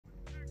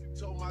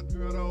my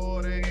girl to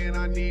order and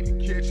I need the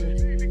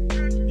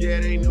kitchen. Yeah,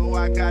 they know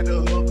I got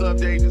the hook up,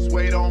 they just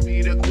wait on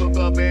me to cook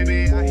up,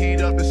 baby. I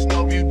heat up the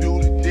stove, you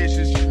do the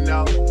dishes, you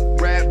know.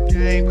 Rap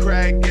game,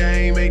 crack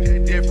game, make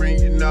that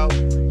different, you know.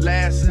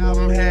 Last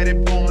album had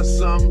it booming,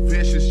 something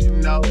vicious, you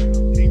know.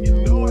 And you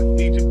know I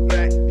need you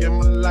back in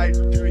my life,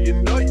 girl.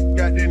 You know you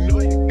got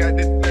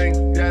that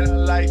thing that I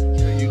like,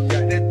 girl. You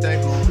got that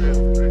thing for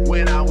real.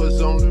 When I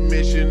was on the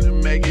mission to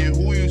make it,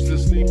 who used to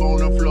sleep on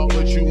the floor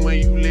but you when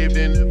you lived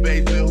in the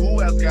basement?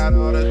 Who else got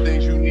all the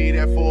things you need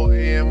at 4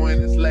 a.m.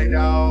 when it's late?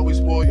 I always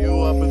pour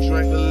you up a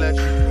drink to let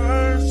you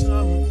burn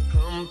something.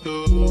 Come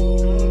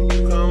through,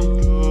 come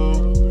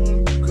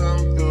through,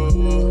 come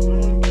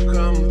through,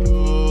 come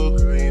through.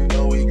 Girl, you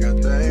know we got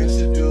things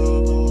to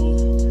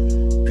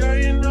do. Girl,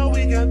 you know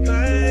we got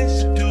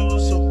things to do.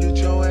 So get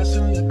your ass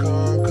in the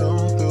car,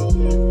 come through,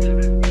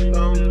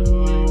 come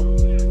through,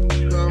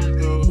 come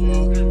through,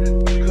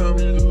 come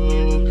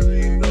through. Girl,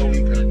 you know we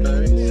got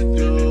things to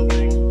do.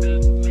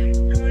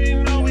 Girl, you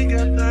know we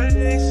got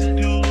things to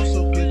do. So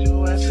get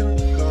your ass in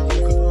the car, come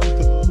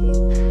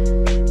through.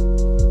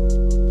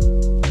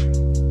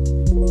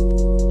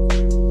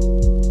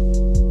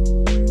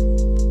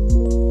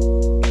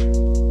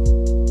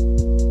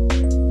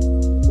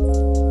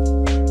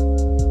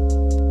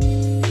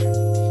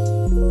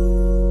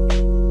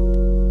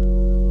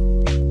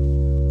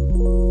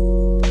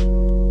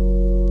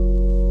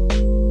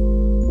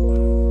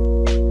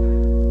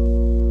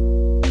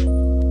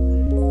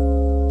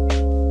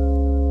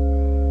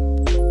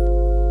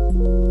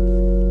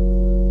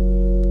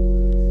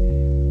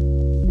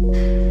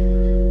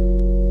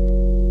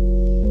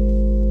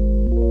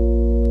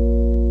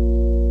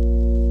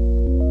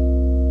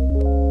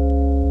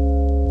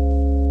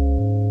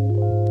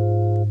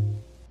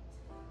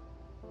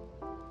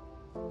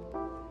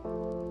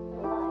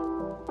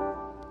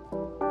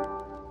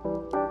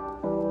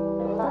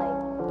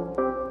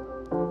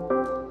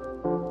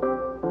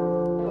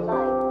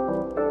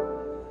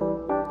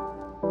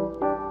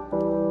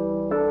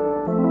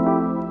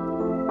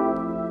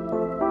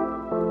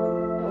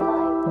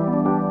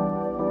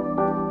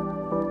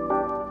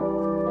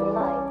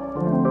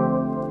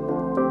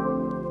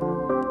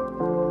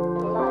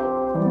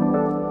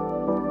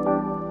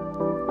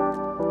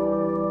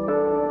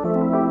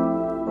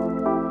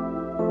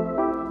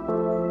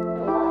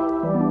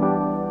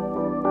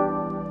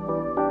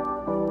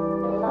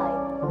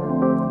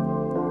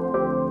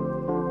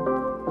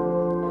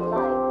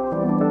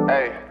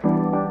 Hey,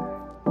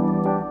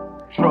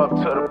 truck to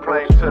the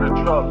plane, to the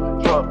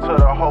truck to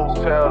the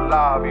hotel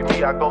lobby.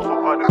 Me, I go to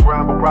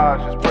underground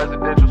garages,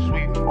 presidential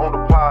suite on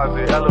the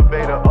plaza,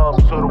 elevator up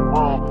to the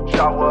room,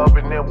 shower up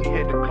and then we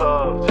hit the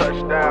club.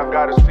 Touchdown,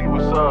 gotta see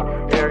what's up.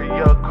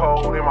 Area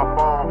code in my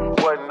phone.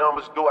 What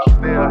numbers do I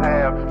still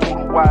have?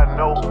 Who do I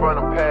know from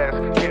the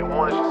past? Hit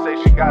one, she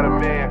say she got a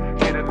man.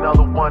 Hit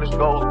another one, it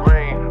goes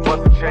green.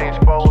 Must have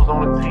changed foes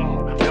on the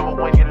team.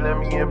 Remember when you let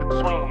me in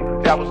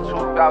between? That was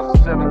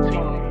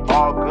 2017.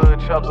 All good,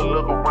 chuck a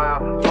look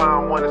around.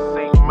 Find one to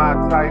see my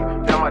type.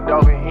 Now my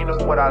dog and he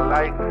knows what I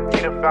like.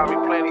 He done found me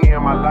plenty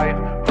in my life.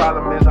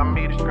 Problem is I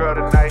meet this girl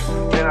tonight,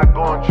 then I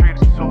go and treat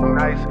her too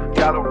nice.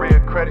 Got a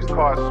red credit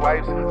card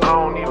swipes. I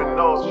don't even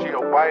know if she a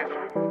wife,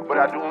 but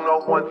I do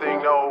know one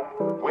thing though.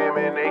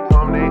 Women, they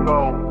come, they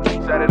go.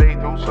 Saturday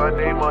through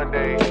Sunday,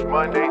 Monday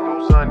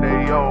through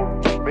Sunday, yo.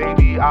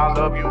 Baby, I'll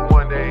love you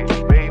one day.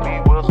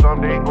 Baby, we'll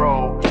someday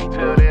grow.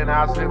 Till then,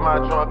 I'll sit my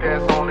drunk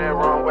ass on that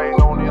runway,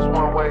 on this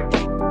one way.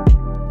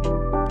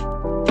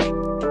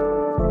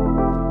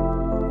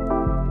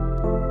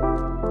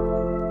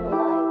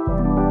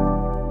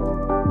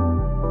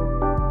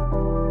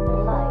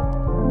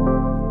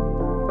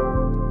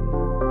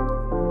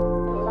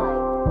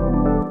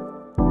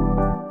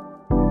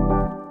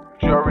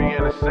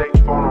 In a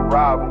safe on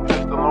arrival,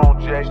 pistol on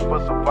J for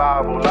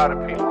survival. A lot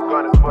of people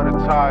gunning for the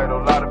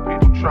title, a lot of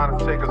people trying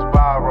to take us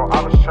viral.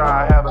 I was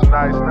trying to have a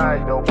nice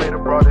night though, baby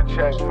brought a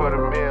check for the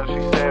meal. She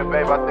said,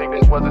 babe, I think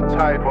this was a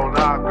typo.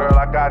 Nah, girl,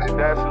 I got it,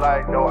 that's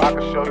like, no, I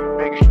can show you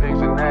bigger things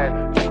than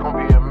that. It's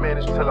gonna be a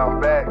minute till I'm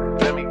back.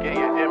 Let me get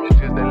your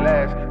images that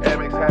last.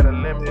 Amex had a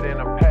limit in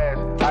the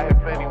past. I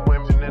had plenty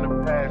women in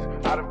the past.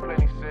 I done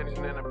plenty cities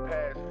in the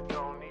past.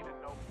 Don't need to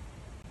know.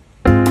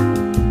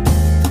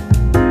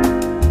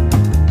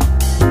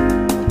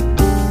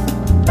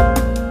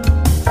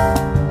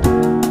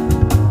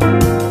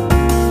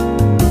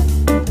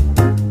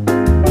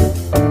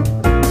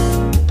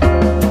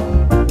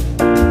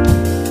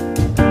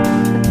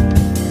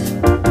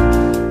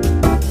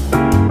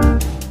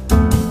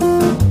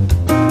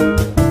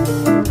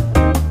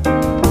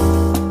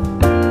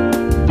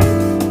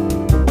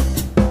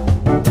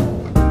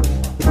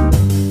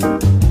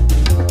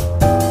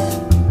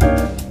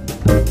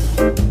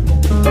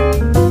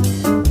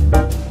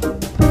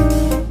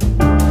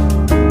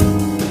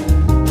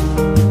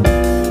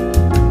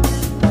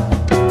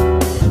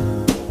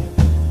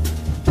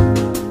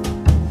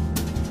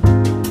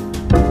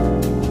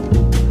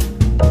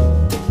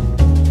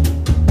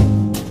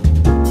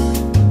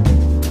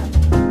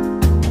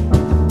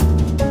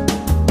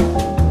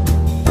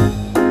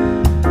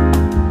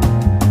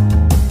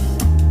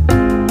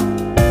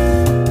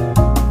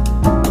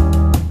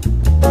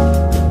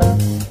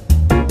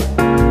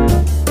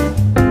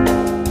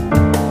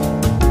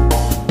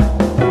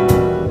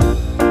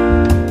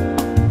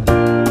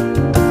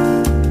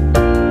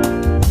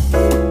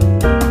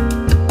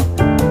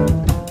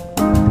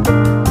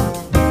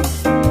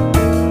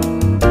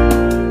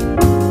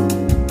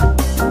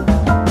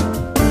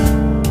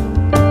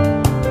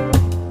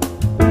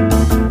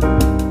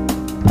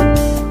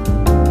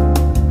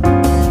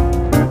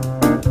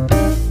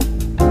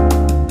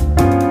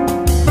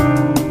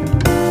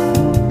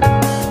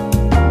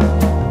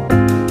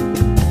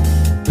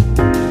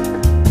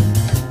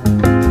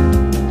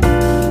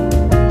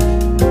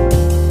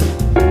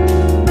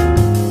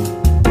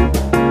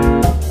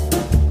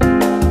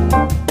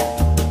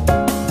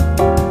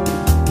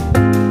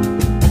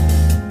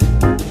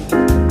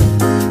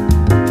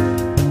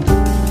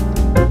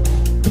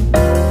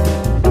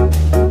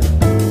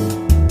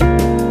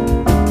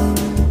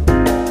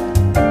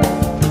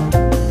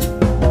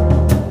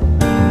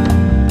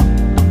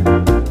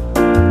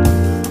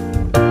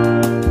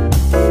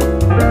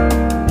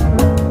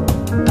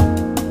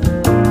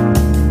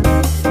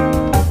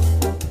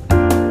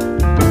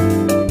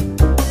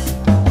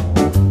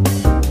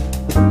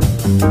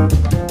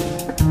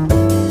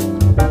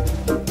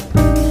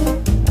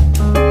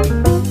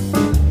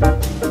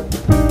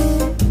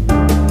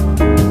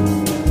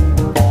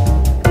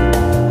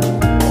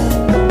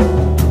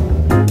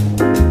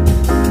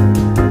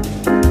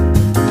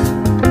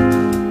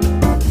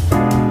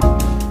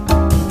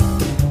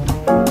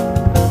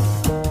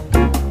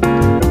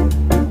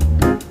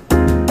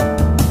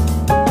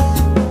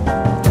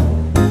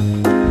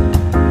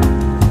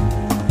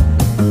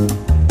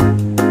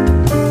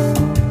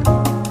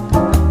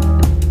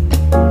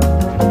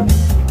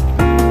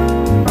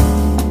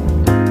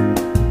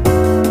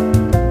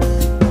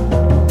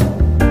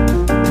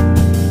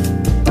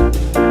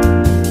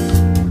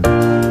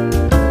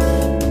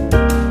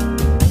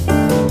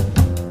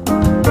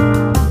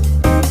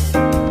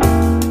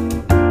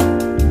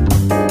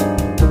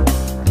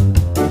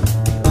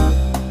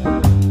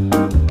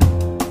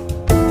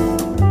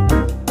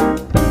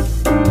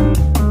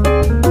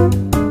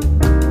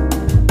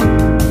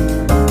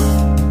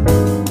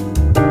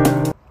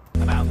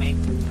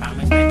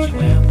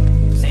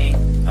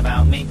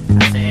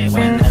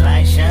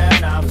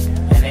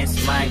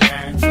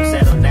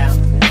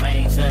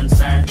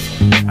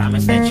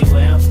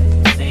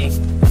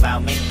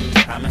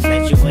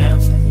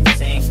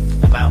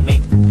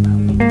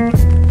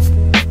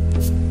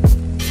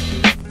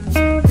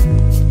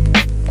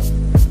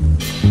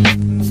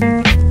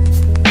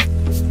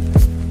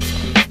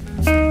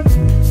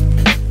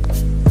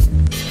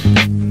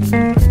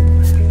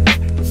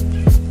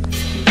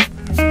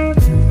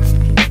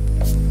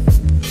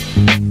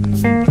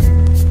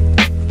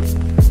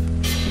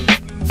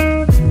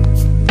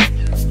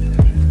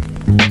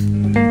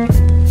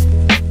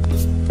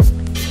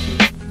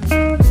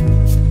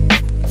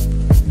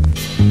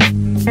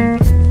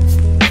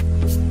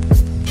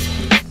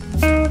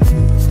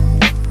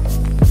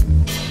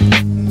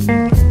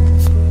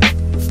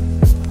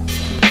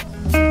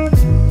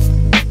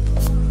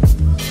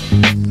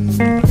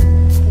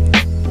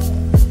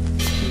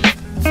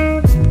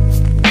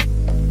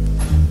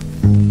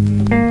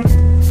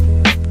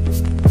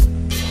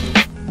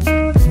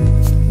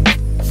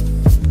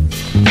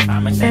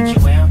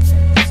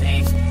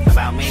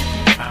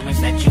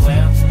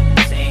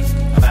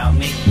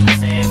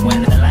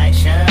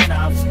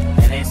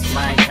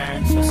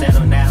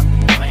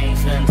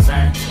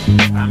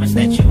 Promise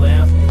that you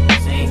will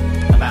sing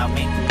about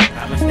me.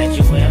 Promise that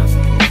you will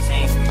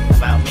sing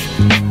about me.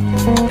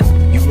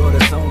 You wrote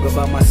a song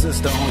about my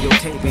sister on your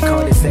tape and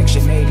called it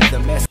Section 80, the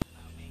mess.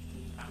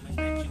 Promise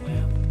that you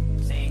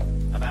will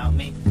sing about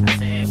me. I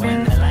said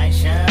when the lights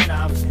shut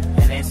off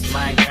and it's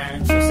my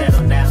turn to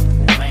settle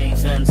down, I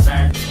ain't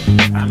concerned.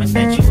 Promise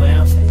that you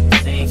will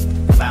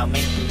sing about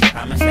me.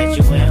 Promise that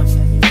you will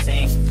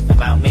sing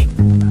about me.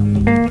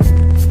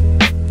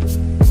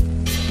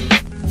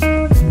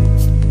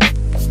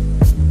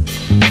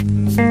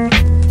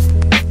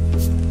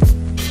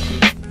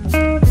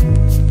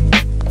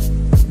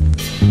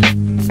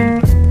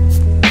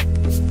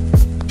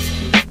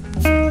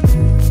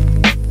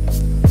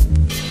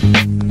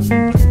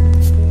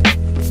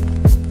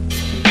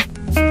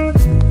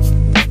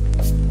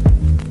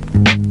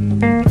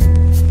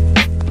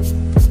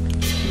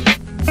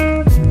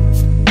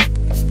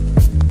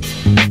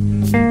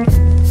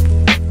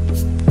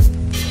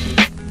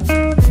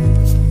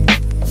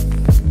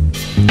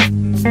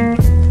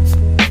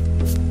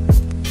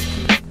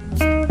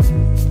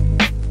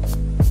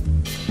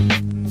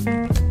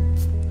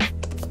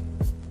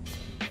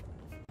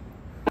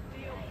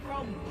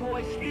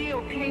 Boy,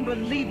 still can't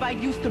believe I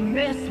used to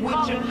mess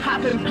with you.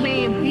 I've been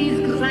playing beats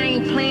cause I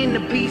ain't playing to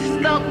be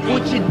stuck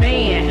with you,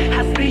 man.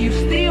 I see you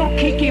still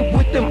kicking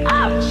with them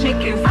out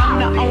chickens. I'm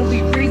the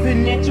only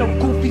reason that your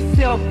goofy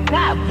self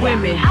got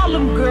women. All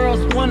them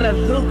girls wanna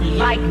look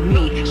like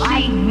me.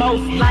 She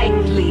most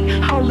likely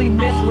only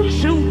mess with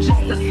you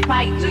just to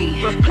spite me.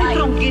 But please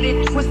don't get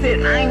it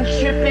twisted, I ain't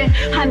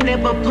tripping. I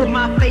never put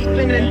my faith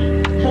in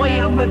it. Boy,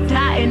 I'ma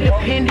die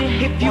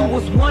independent. If you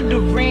was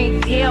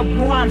wondering, yeah,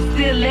 boy, I'm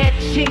still that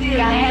chick.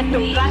 I had to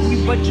block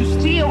you, but you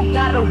still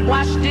gotta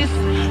watch this.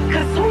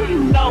 Cause who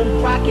you know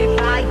rockin'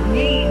 like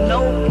me?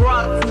 No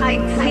bra,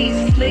 tight tee,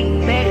 slick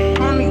back,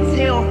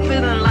 ponytail,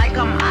 feeling like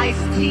I'm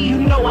Ice-T. You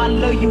know I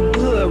love you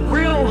good,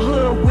 real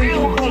hood,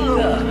 real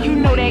hood. You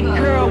know that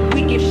girl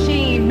weak if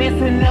she ain't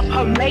messing up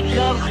her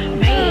makeup.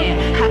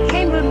 Man, I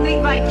can't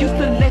believe I used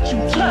to let you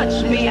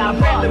touch me.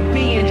 I'd rather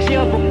be in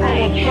jail before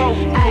a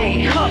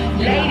broke cup.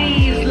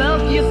 Ladies,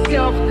 love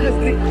yourself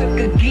cause it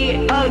could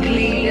get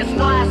ugly. That's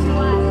why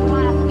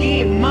I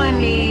get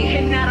money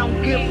and I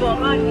don't give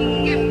a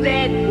if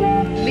that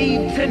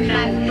leave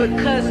tonight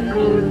because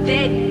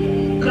that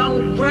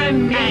gon'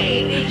 run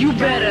me. You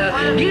better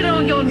get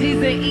on your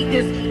knees and eat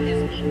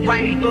this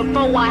right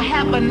before I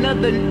have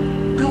another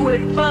do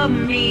it for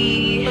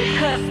me.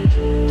 Because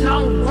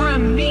don't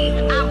run me,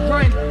 I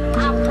run.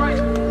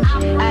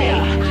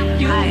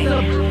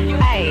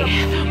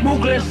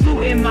 Mugler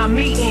suit in my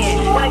meeting.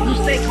 Why you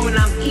say when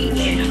I'm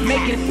eating?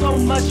 Making so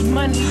much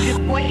money, this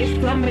boy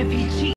is some if he cheat.